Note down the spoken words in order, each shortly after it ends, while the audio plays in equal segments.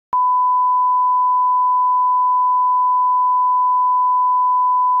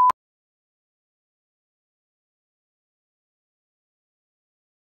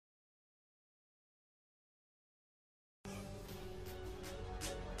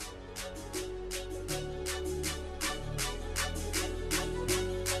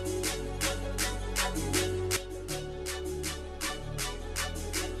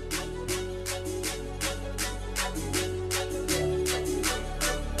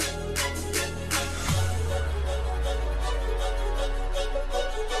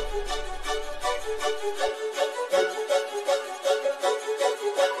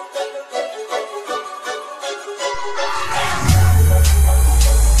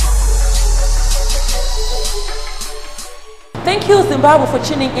Thank you, Zimbabwe, for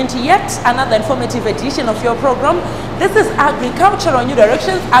tuning into yet another informative edition of your program. This is Agriculture on New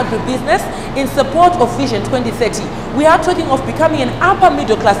Directions, Agribusiness, in support of Vision 2030. We are talking of becoming an upper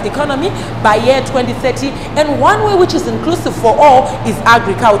middle class economy by year 2030, and one way which is inclusive for all is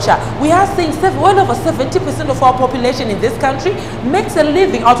agriculture. We are saying well over 70% of our population in this country makes a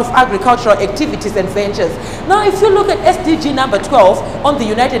living out of agricultural activities and ventures. Now, if you look at SDG number 12 on the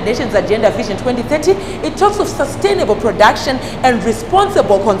United Nations Agenda Vision 2030, it talks of sustainable production and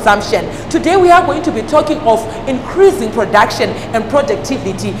responsible consumption. Today we are going to be talking of increasing production and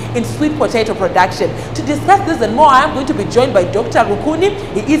productivity in sweet potato production. To discuss this and more, I am going to be joined by Dr. Rukuni.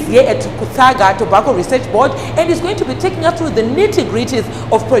 He is here at Kutsaga Tobacco Research Board, and he's going to be taking us through the nitty-gritties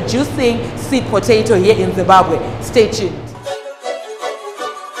of producing sweet potato here in Zimbabwe. Stay tuned.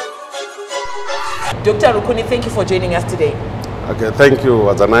 Dr. Rukuni, thank you for joining us today. Okay, thank you,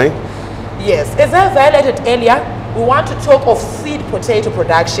 Wazanai. Yes, as I highlighted earlier, we want to talk of seed potato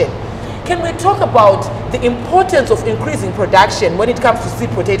production. Can we talk about the importance of increasing production when it comes to seed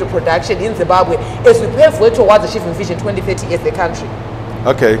potato production in Zimbabwe as we pave way towards achieving Vision 2030 as a country?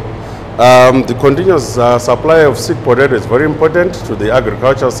 Okay. The continuous supply of seed potato is very important to the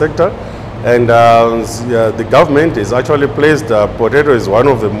agricultural sector, and the government is actually placed potato is one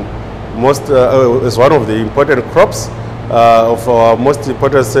of the most important crops of our most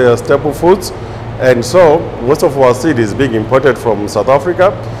important staple foods. And so most of our seed is being imported from South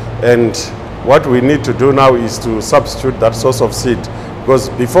Africa, and what we need to do now is to substitute that source of seed, because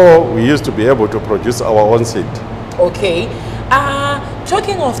before we used to be able to produce our own seed. Okay.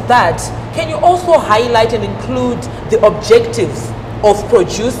 Talking of that, can you also highlight and include the objectives of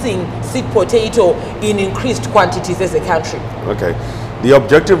producing seed potato in increased quantities as a country? Okay. The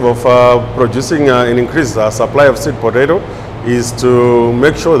objective of producing an increased supply of seed potato is to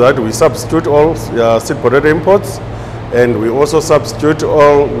make sure that we substitute all seed potato imports, and we also substitute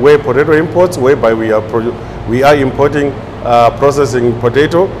all whey potato imports, whereby we are importing processing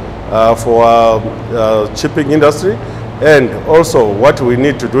potato for shipping industry. And also what we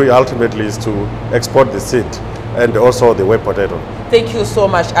need to do ultimately is to export the seed and also the whey potato. Thank you so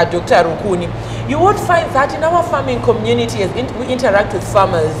much, Dr. Rukuni. You would find that in our farming community, as we interact with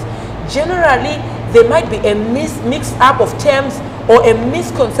farmers, generally there might be a mix-up of terms or a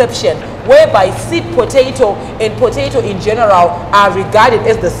misconception whereby seed potato and potato in general are regarded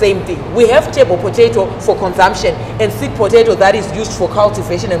as the same thing. We have table potato for consumption and seed potato that is used for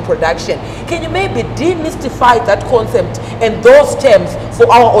cultivation and production. Can you maybe demystify that concept and those terms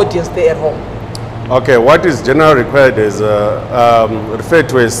for our audience there at home? Okay, what is generally required is referred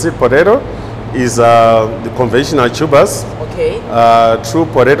to as seed potato is the conventional tubers, okay, true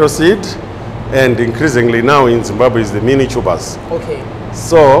potato seed, and increasingly now in Zimbabwe is the mini tubers. Okay.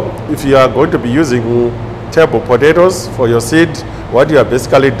 So if you are going to be using table potatoes for your seed, what you are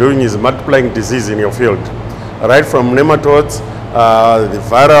basically doing is multiplying disease in your field. Right from nematodes, the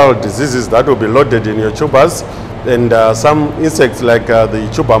viral diseases that will be loaded in your tubers, and some insects like the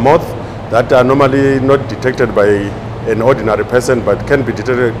tuber moth that are normally not detected by an ordinary person but can be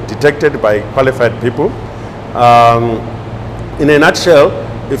detected by qualified people. In a nutshell,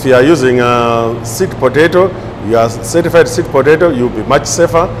 if you are using seed potato, you are certified seed potato, you'll be much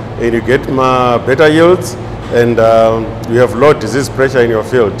safer and you get better yields, and you have low disease pressure in your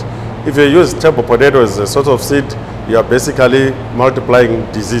field. If you use table potato as a source of seed, you are basically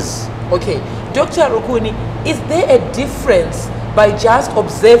multiplying disease. Okay. Dr. Rukuni, is there a difference by just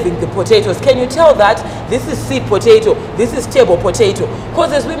observing the potatoes? Can you tell that this is seed potato, this is table potato?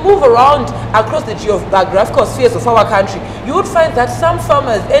 Because as we move around across the geographical spheres of our country, you would find that some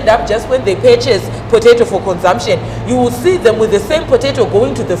farmers end up, just when they purchase potato for consumption, you will see them with the same potato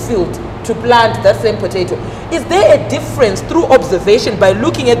going to the field to plant that same potato. Is there a difference through observation by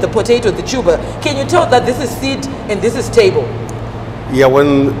looking at the potato, the tuber? Can you tell that this is seed and this is table? Yeah,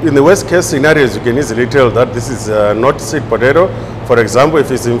 when in the worst case scenarios, you can easily tell that this is not seed potato. For example, if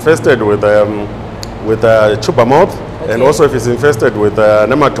it's infested with tuber moth, okay, and also if it's infested with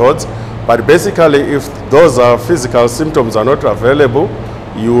nematodes. But basically, if those physical symptoms are not available,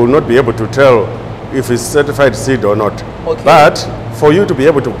 you will not be able to tell if it's certified seed or not. Okay. But for you to be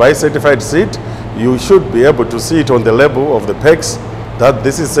able to buy certified seed, you should be able to see it on the label of the packs that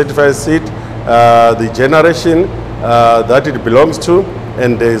this is certified seed, the generation that it belongs to,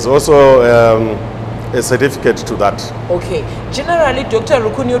 and there is also a certificate to that. Okay. Generally, Dr.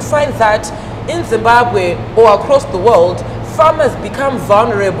 Rukuni, you'd find that in Zimbabwe or across the world, farmers become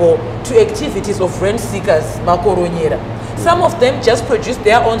vulnerable to activities of rent seekers, makoronyera. Some of them just produce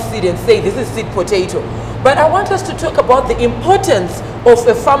their own seed and say this is seed potato. But I want us to talk about the importance of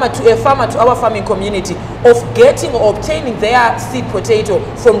a farmer to our farming community of getting or obtaining their seed potato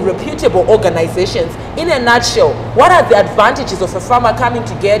from reputable organizations? In a nutshell, what are the advantages of a farmer coming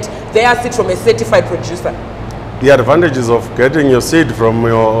to get their seed from a certified producer? The advantages of getting your seed from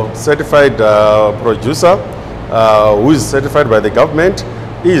your certified producer, who is certified by the government,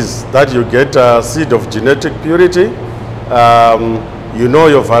 is that you get a seed of genetic purity. You know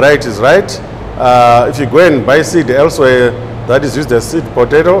your variety is right. If you go and buy seed elsewhere that is used as seed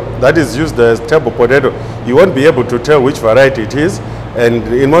potato, that is used as table potato, you won't be able to tell which variety it is. And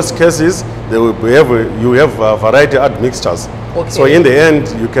in most cases, you have variety admixtures. Okay. So in the end,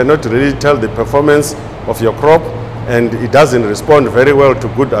 you cannot really tell the performance of your crop, and it doesn't respond very well to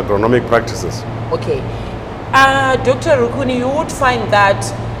good agronomic practices. Okay. Dr. Rukuni, you would find that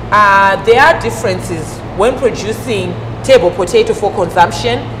there are differences when producing table potato for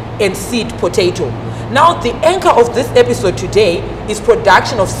consumption and seed potato. Now, the anchor of this episode today is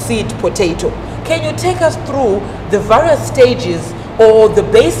production of seed potato. Can you take us through the various stages or the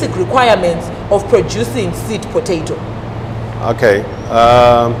basic requirements of producing seed potato? Okay.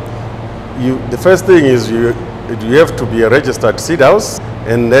 The first thing is you have to be a registered seed house,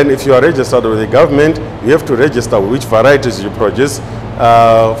 and then if you are registered with the government, you have to register which varieties you produce.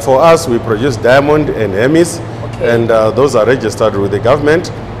 For us, we produce Diamond and Hemis, okay, and those are registered with the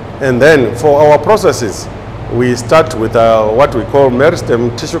government. And then for our processes, we start with what we call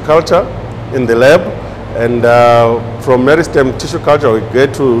meristem tissue culture in the lab, and from meristem tissue culture we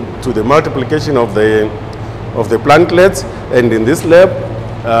get to the multiplication of the plantlets. And in this lab,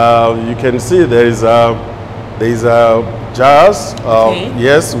 you can see there is jars, okay,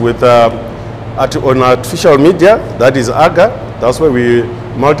 yes, with on artificial media, that is agar. That's where we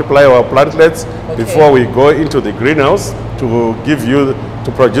multiply our plantlets, okay, before we go into the greenhouse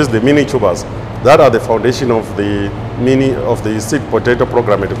to produce the mini tubers. That are the foundation of the seed potato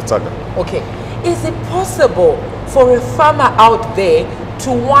program at Vitsaga. Okay. Is it possible for a farmer out there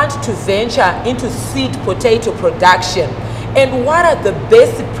to want to venture into seed potato production? And what are the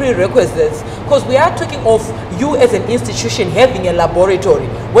basic prerequisites? Because we are talking of you as an institution having a laboratory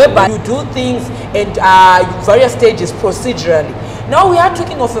whereby you do things and various stages procedurally. Now we are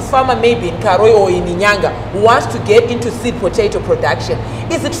talking of a farmer maybe in Karoi or in Inyanga who wants to get into seed potato production.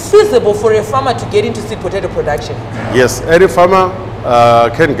 Is it feasible for a farmer to get into seed potato production? Yes, any farmer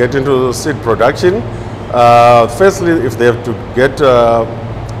can get into seed production. Firstly, if they have to get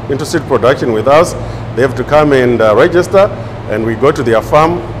into seed production with us, they have to come and register, and we go to their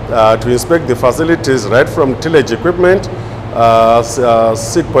farm to inspect the facilities, right from tillage equipment,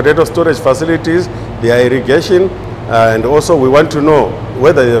 seed potato storage facilities, their irrigation, and also we want to know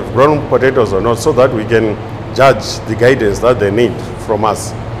whether they have grown potatoes or not, so that we can judge the guidance that they need from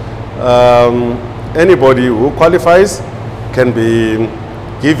us. Anybody who qualifies can be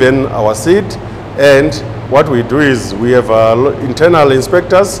given our seed, and what we do is we have internal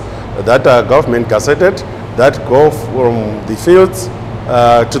inspectors that are government gazetted that go from the fields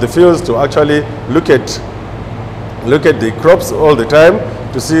to actually look at the crops all the time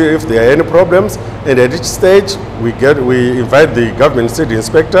to see if there are any problems. And at each stage we invite the government seed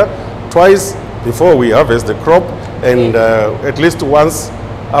inspector twice before we harvest the crop, and at least once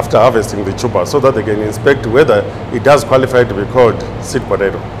after harvesting the tuber, so that they can inspect whether it does qualify to be called seed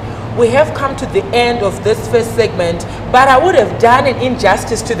potato. We have come to the end of this first segment, but I would have done an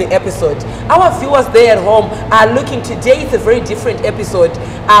injustice to the episode. Our viewers there at home are looking, today it's a very different episode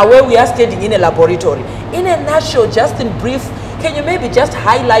where we are standing in a laboratory. In a nutshell, just in brief, can you maybe just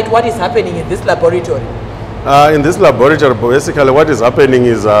highlight what is happening in this laboratory? In this laboratory, basically what is happening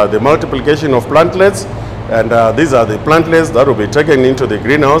is the multiplication of plantlets, and these are the plantlets that will be taken into the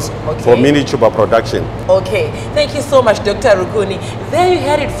greenhouse, okay, for mini tuber production. Okay, thank you so much, Dr. Rukuni. There you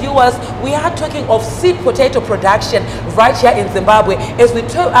heard it, viewers. We are talking of seed potato production right here in Zimbabwe as we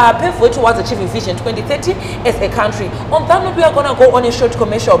pave way towards achieving Vision 2030 as a country. On that note, we are going to go on a short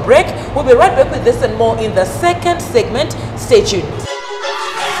commercial break. We'll be right back with this and more in the second segment. Stay tuned.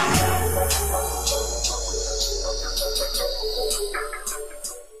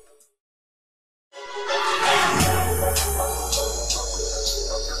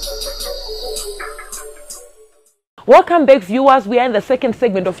 Welcome back, viewers. We are in the second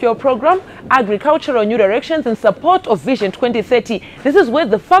segment of your program, Agricultural New Directions in support of Vision 2030. This is where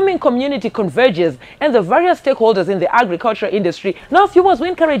the farming community converges and the various stakeholders in the agricultural industry. Now, viewers, we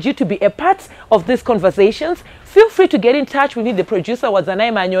encourage you to be a part of these conversations. Feel free to get in touch with me, the producer,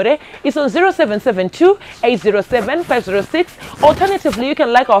 Wadzanai Manyore. It's on 0772-807-506. Alternatively, you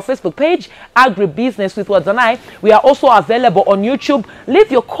can like our Facebook page, Agribusiness with Wadzanai. We are also available on YouTube. Leave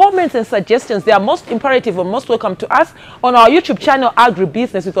your comments and suggestions. They are most imperative and most welcome to us on our YouTube channel,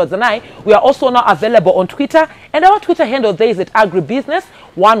 Agribusiness with Wadzanai. We are also now available on Twitter, and our Twitter handle there is at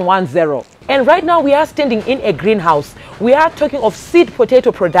Agribusiness110. And right now we are standing in a greenhouse. We are talking of seed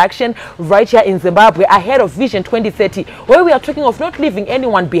potato production right here in Zimbabwe ahead of Vision 2030, where we are talking of not leaving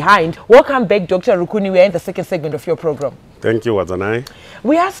anyone behind. Welcome back, Dr. Rukuni. We are in the second segment of your program. Thank you, Wadzanai.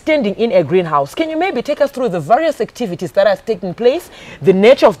 We are standing in a greenhouse. Can you maybe take us through the various activities that are taking place, the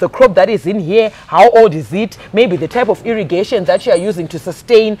nature of the crop that is in here, how old is it, maybe the type of irrigation that you are using to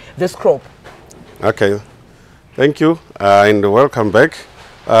sustain this crop? Okay, thank you and welcome back.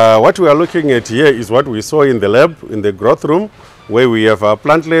 What we are looking at here is what we saw in the lab, in the growth room, where we have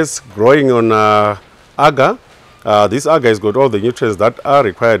plantlets growing on agar. This agar has got all the nutrients that are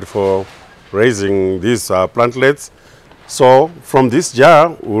required for raising these plantlets. So from this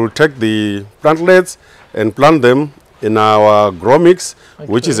jar, we'll take the plantlets and plant them in our grow mix,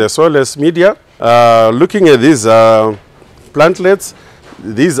 which is a soilless media. Looking at these plantlets,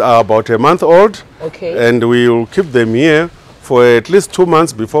 these are about a month old, and we will keep them here for at least 2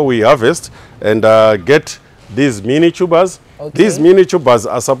 months before we harvest and get these mini tubers. These mini tubers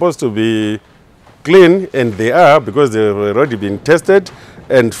are supposed to be clean, and they are, because they've already been tested.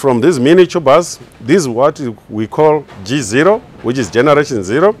 And from these mini tubers, this is what we call G0, which is generation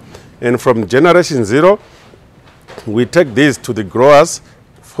 0. And from generation 0, we take these to the growers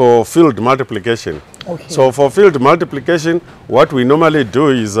for field multiplication. So for field multiplication, what we normally do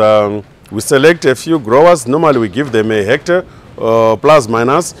is we select a few growers. Normally we give them a hectare plus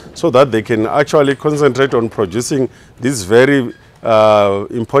minus, so that they can actually concentrate on producing this very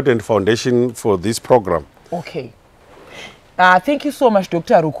important foundation for this program. Thank you so much,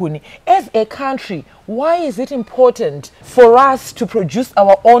 Dr. Rukuni. As a country, why is it important for us to produce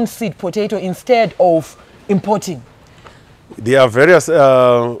our own seed potato instead of importing? There are various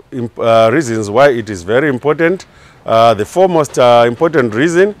reasons why it is very important. The foremost important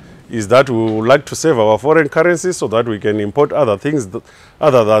reason is that we would like to save our foreign currency so that we can import other things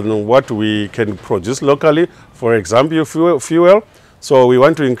other than what we can produce locally. For example, fuel. So we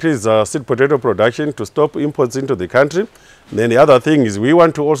want to increase seed potato production to stop imports into the country. Then the other thing is we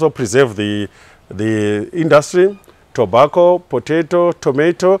want to also preserve the industry. Tobacco, potato,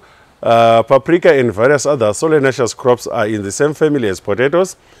 tomato, paprika and various other solanaceous crops are in the same family as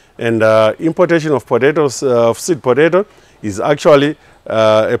potatoes. And importation of potatoes, of seed potato, is actually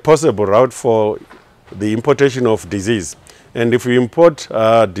a possible route for the importation of disease. And if we import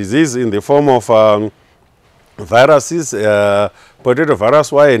disease in the form of viruses, potato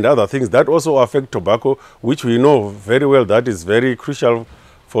virus Y and other things that also affect tobacco, which we know very well that is very crucial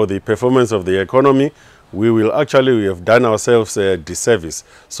for the performance of the economy, we have done ourselves a disservice.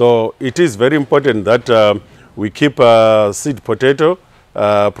 So it is very important that we keep seed potato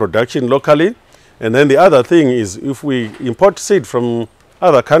production locally. And then the other thing is, if we import seed from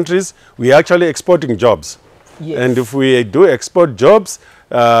other countries, we are actually exporting jobs. And if we do export jobs,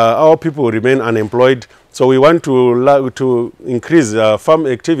 our people will remain unemployed. So we want to increase farm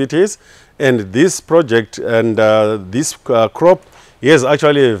activities, and this project and this crop has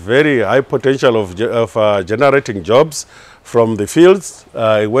actually a very high potential of generating jobs from the fields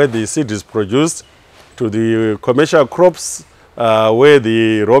where the seed is produced to the commercial crops where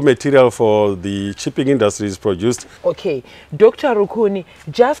the raw material for the shipping industry is produced. Dr. Rukuni,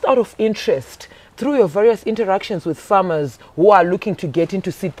 just out of interest, through your various interactions with farmers who are looking to get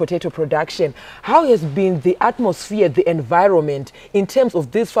into seed potato production, how has been the atmosphere, the environment, in terms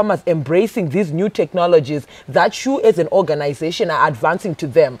of these farmers embracing these new technologies that you as an organization are advancing to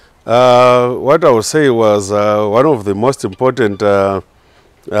them? What I would say was one of the most important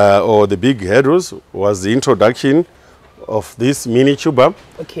or the big hurdles was the introduction of this mini tuber.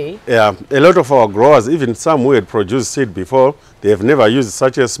 A lot of our growers, even some who had produced seed before, they have never used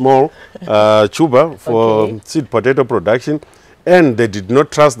such a small tuber for seed potato production, and they did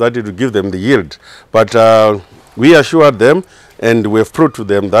not trust that it would give them the yield. But we assured them, and we have proved to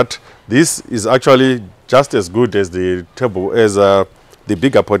them that this is actually just as good as the the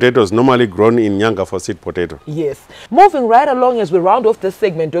bigger potatoes normally grown in Nyanga for seed potato. Moving right along as we round off this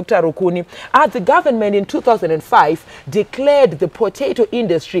segment, Dr. Rukuni, the government in 2005 declared the potato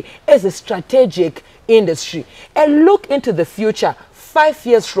industry as a strategic industry. A look into the future, 5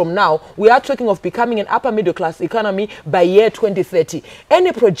 years from now, we are talking of becoming an upper middle class economy by year 2030.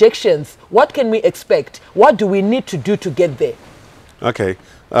 Any projections? What can we expect? What do we need to do to get there?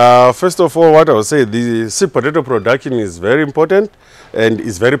 First of all, what I would say, the sweet potato production is very important and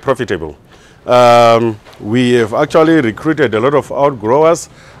is very profitable. We have actually recruited a lot of outgrowers,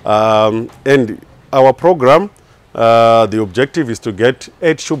 and our program, the objective is to get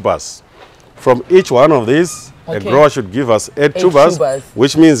 8 tubers. From each one of these, a grower should give us 8 tubers,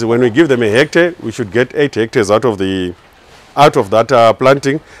 which means when we give them a hectare, we should get 8 hectares out of that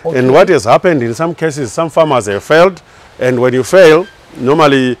planting. And what has happened in some cases, some farmers have failed, and when you fail,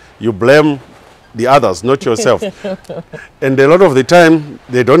 normally you blame the others, not yourself. And a lot of the time,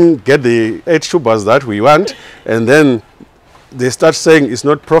 they don't get the 8 tubers that we want, and then they start saying it's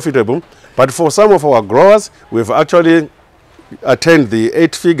not profitable. But for some of our growers, we've actually attained the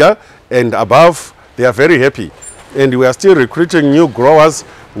 8 figure and above. They are very happy. And we are still recruiting new growers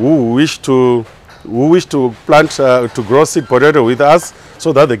who wish to plant, to grow seed potato with us,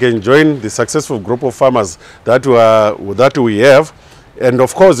 so that they can join the successful group of farmers that we have. And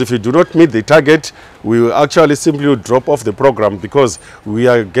of course, if you do not meet the target, we will actually simply drop off the program, because we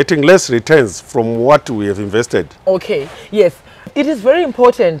are getting less returns from what we have invested. Okay, yes. It is very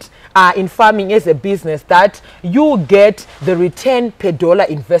important in farming as a business that you get the return per dollar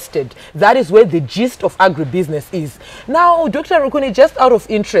invested. That is where the gist of agribusiness is. Now, Dr. Rukuni, just out of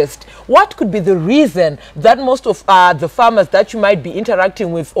interest, what could be the reason that most of the farmers that you might be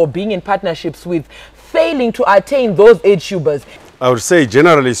interacting with or being in partnerships with failing to attain those 8 tubers? I would say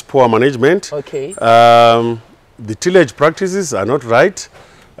generally it's poor management. Okay. The tillage practices are not right.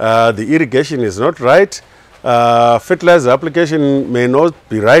 The irrigation is not right. Fertilizer application may not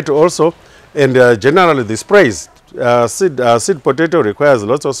be right also. And generally the sprays. Seed potato requires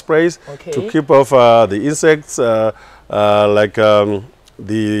lots of sprays to keep off the insects like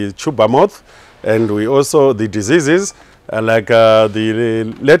the tuber moth, and we also the diseases like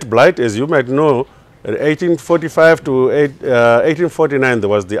the lead blight, as you might know. 1845 to 1849, there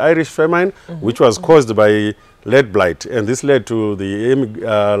was the Irish famine, which was caused by lead blight, and this led to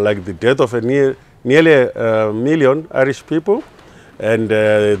the death of nearly a million Irish people, and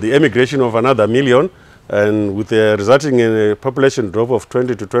the emigration of another million, and with resulting in a population drop of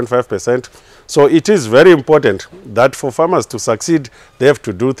 20 to 25%. So it is very important that for farmers to succeed, they have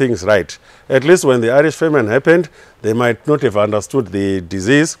to do things right. At least when the Irish famine happened, they might not have understood the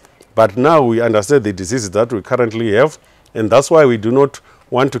disease. But now we understand the diseases that we currently have, and that's why we do not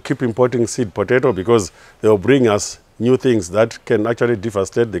want to keep importing seed potato, because they will bring us new things that can actually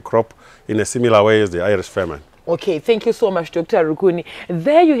devastate the crop in a similar way as the Irish famine. Okay, thank you so much, Dr. Rukuni.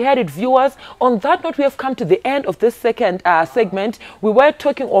 There you had it, viewers. On that note, we have come to the end of this second segment. We were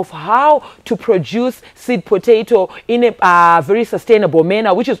talking of how to produce seed potato in a very sustainable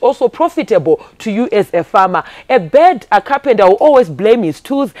manner, which is also profitable to you as a farmer. A carpenter will always blame his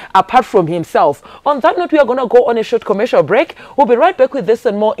tools apart from himself. On that note, we are going to go on a short commercial break. We'll be right back with this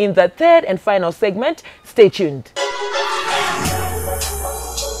and more in the third and final segment. Stay tuned.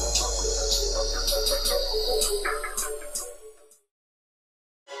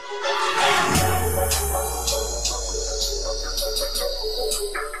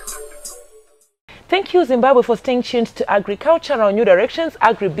 Thank you, Zimbabwe, for staying tuned to Agricultural New Directions,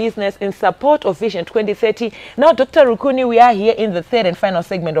 Agribusiness in support of Vision 2030. Now, Dr. Rukuni, we are here in the third and final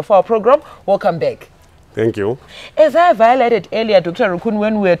segment of our program. Welcome back. Thank you. As I highlighted earlier, Dr. Rukuni,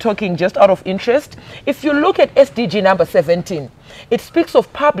 when we were talking just out of interest, if you look at SDG number 17, it speaks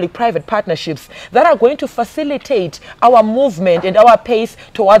of public-private partnerships that are going to facilitate our movement and our pace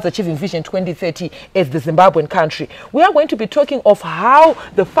towards achieving Vision 2030 as the Zimbabwean country. We are going to be talking of how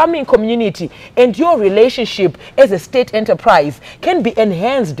the farming community and your relationship as a state enterprise can be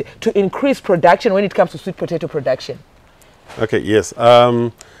enhanced to increase production when it comes to sweet potato production. Okay, yes.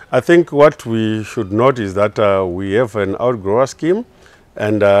 I think what we should note is that we have an outgrower scheme,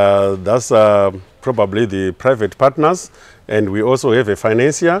 and that's probably the private partners, and we also have a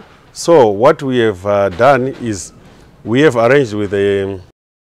financier. So what we have done is we have arranged with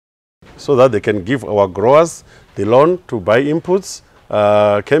so that they can give our growers the loan to buy inputs,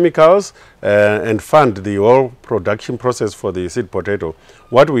 chemicals, and fund the whole production process for the seed potato.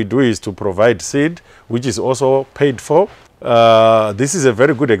 What we do is to provide seed, which is also paid for. This is a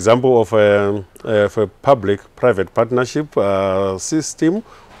very good example of a public-private partnership system.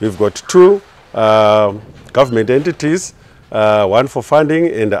 We've got 2 government entities, one for funding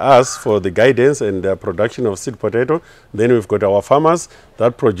and us for the guidance and production of seed potato. Then we've got our farmers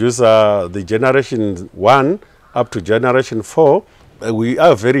that produce the generation 1 up to generation 4. We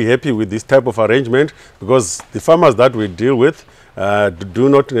are very happy with this type of arrangement, because the farmers that we deal with do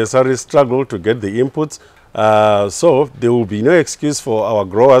not necessarily struggle to get the inputs. So there will be no excuse for our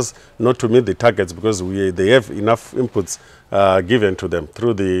growers not to meet the targets because they have enough inputs given to them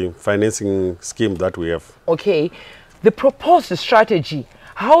through the financing scheme that we have. Okay, the proposed strategy,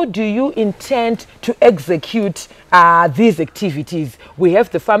 how do you intend to execute these activities? We have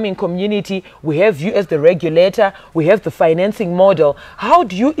the farming community, we have you as the regulator, we have the financing model. How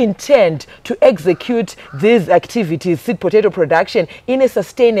do you intend to execute these activities, seed potato production, in a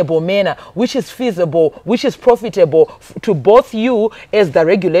sustainable manner, which is feasible, which is profitable to both you as the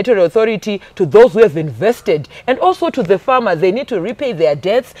regulatory authority, to those who have invested, and also to the farmers? They need to repay their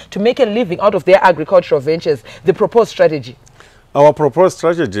debts to make a living out of their agricultural ventures. The proposed strategy. Our proposed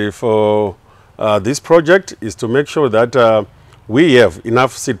strategy for this project is to make sure that we have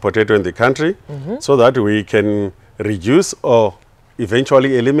enough seed potato in the country so that we can reduce or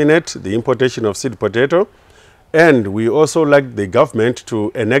eventually eliminate the importation of seed potato. And we also like the government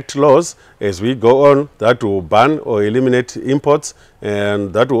to enact laws as we go on that will ban or eliminate imports,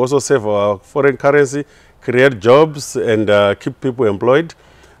 and that will also save our foreign currency, create jobs, and keep people employed.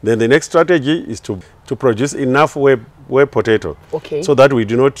 Then the next strategy is to produce enough whey potato, so that we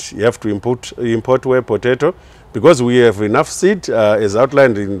do not have to import whey potato, because we have enough seed as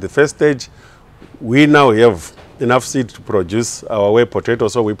outlined in the first stage. We now have enough seed to produce our whey potato,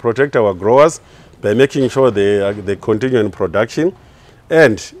 so we protect our growers by making sure they continue in production.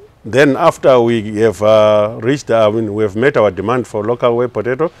 And then after we have we have met our demand for local whey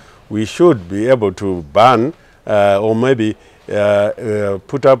potato, we should be able to ban or maybe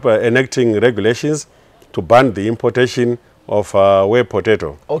put up enacting regulations to ban the importation of whey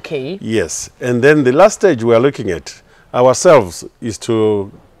potato. Okay. Yes. And then the last stage we are looking at ourselves is to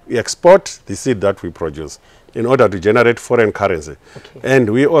export the seed that we produce in order to generate foreign currency. Okay. And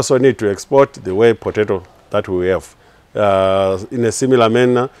we also need to export the whey potato that we have in a similar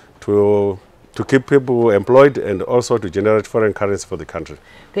manner to keep people employed and also to generate foreign currency for the country.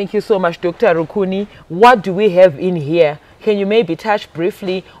 Thank you so much, Dr. Rukuni. What do we have in here? Can you maybe touch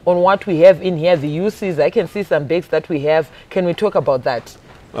briefly on what we have in here, the uses? I can see some bags that we have. Can we talk about that?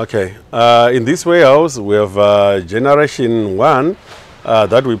 Okay. In this warehouse, we have Generation 1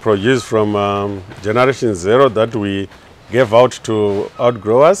 that we produce from Generation 0 that we gave out to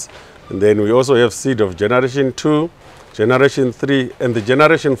outgrowers. And then we also have seed of Generation 2, Generation 3, and the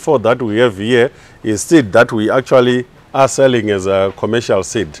Generation 4 that we have here is seed that we actually are selling as a commercial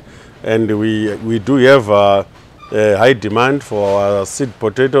seed. And we do have a high demand for our seed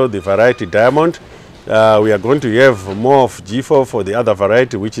potato, the variety Diamond. We are going to have more of G4 for the other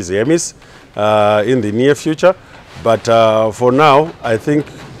variety, which is Emis, in the near future. But for now, I think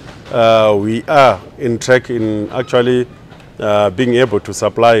we are in track in actually being able to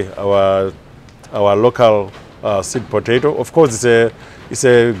supply our local seed potato. Of course, it's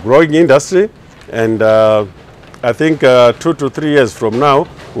a growing industry, and I think 2 to 3 years from now,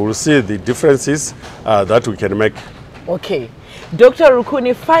 we will see the differences that we can make. Okay. Dr.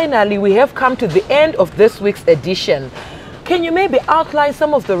 Rukuni, finally, we have come to the end of this week's edition. Can you maybe outline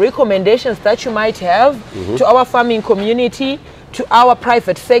some of the recommendations that you might have to our farming community, to our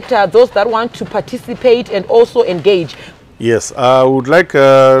private sector, those that want to participate and also engage? Yes, I would like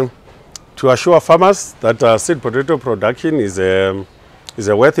to assure farmers that seed potato production is a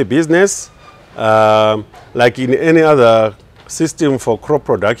worthy business. Like in any other system for crop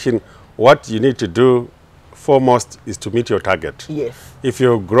production, what you need to do foremost is to meet your target. Yes. If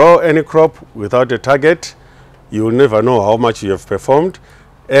you grow any crop without a target, you will never know how much you have performed,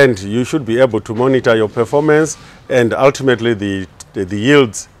 and you should be able to monitor your performance and ultimately the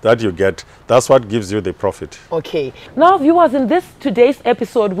yields that you get. That's what gives you the profit. Okay. Now, viewers, in today's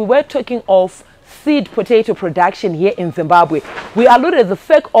episode, we were talking of seed potato production here in Zimbabwe. We alluded to the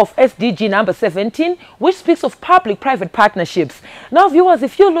fact of SDG number 17, which speaks of public-private partnerships. Now, viewers,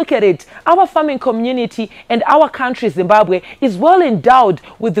 if you look at it, our farming community and our country, Zimbabwe, is well endowed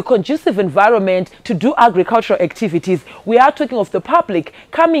with the conducive environment to do agricultural activities. We are talking of the public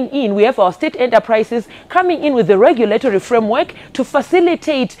coming in. We have our state enterprises coming in with the regulatory framework to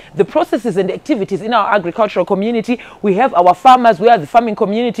facilitate the processes and activities in our agricultural community. We have our farmers, we are the farming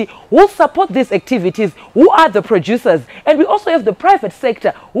community, who support these activities, who are the producers. And we also have the private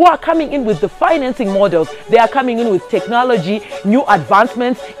sector who are coming in with the financing models. They are coming in with technology, new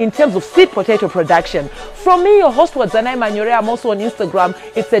advancements in terms of seed potato production. From me, your host, Wadzanai Manyore, I'm also on Instagram.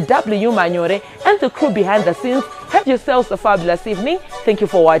 It's a W Manyore, and the crew behind the scenes. Have yourselves a fabulous evening. Thank you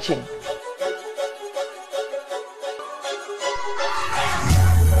for watching.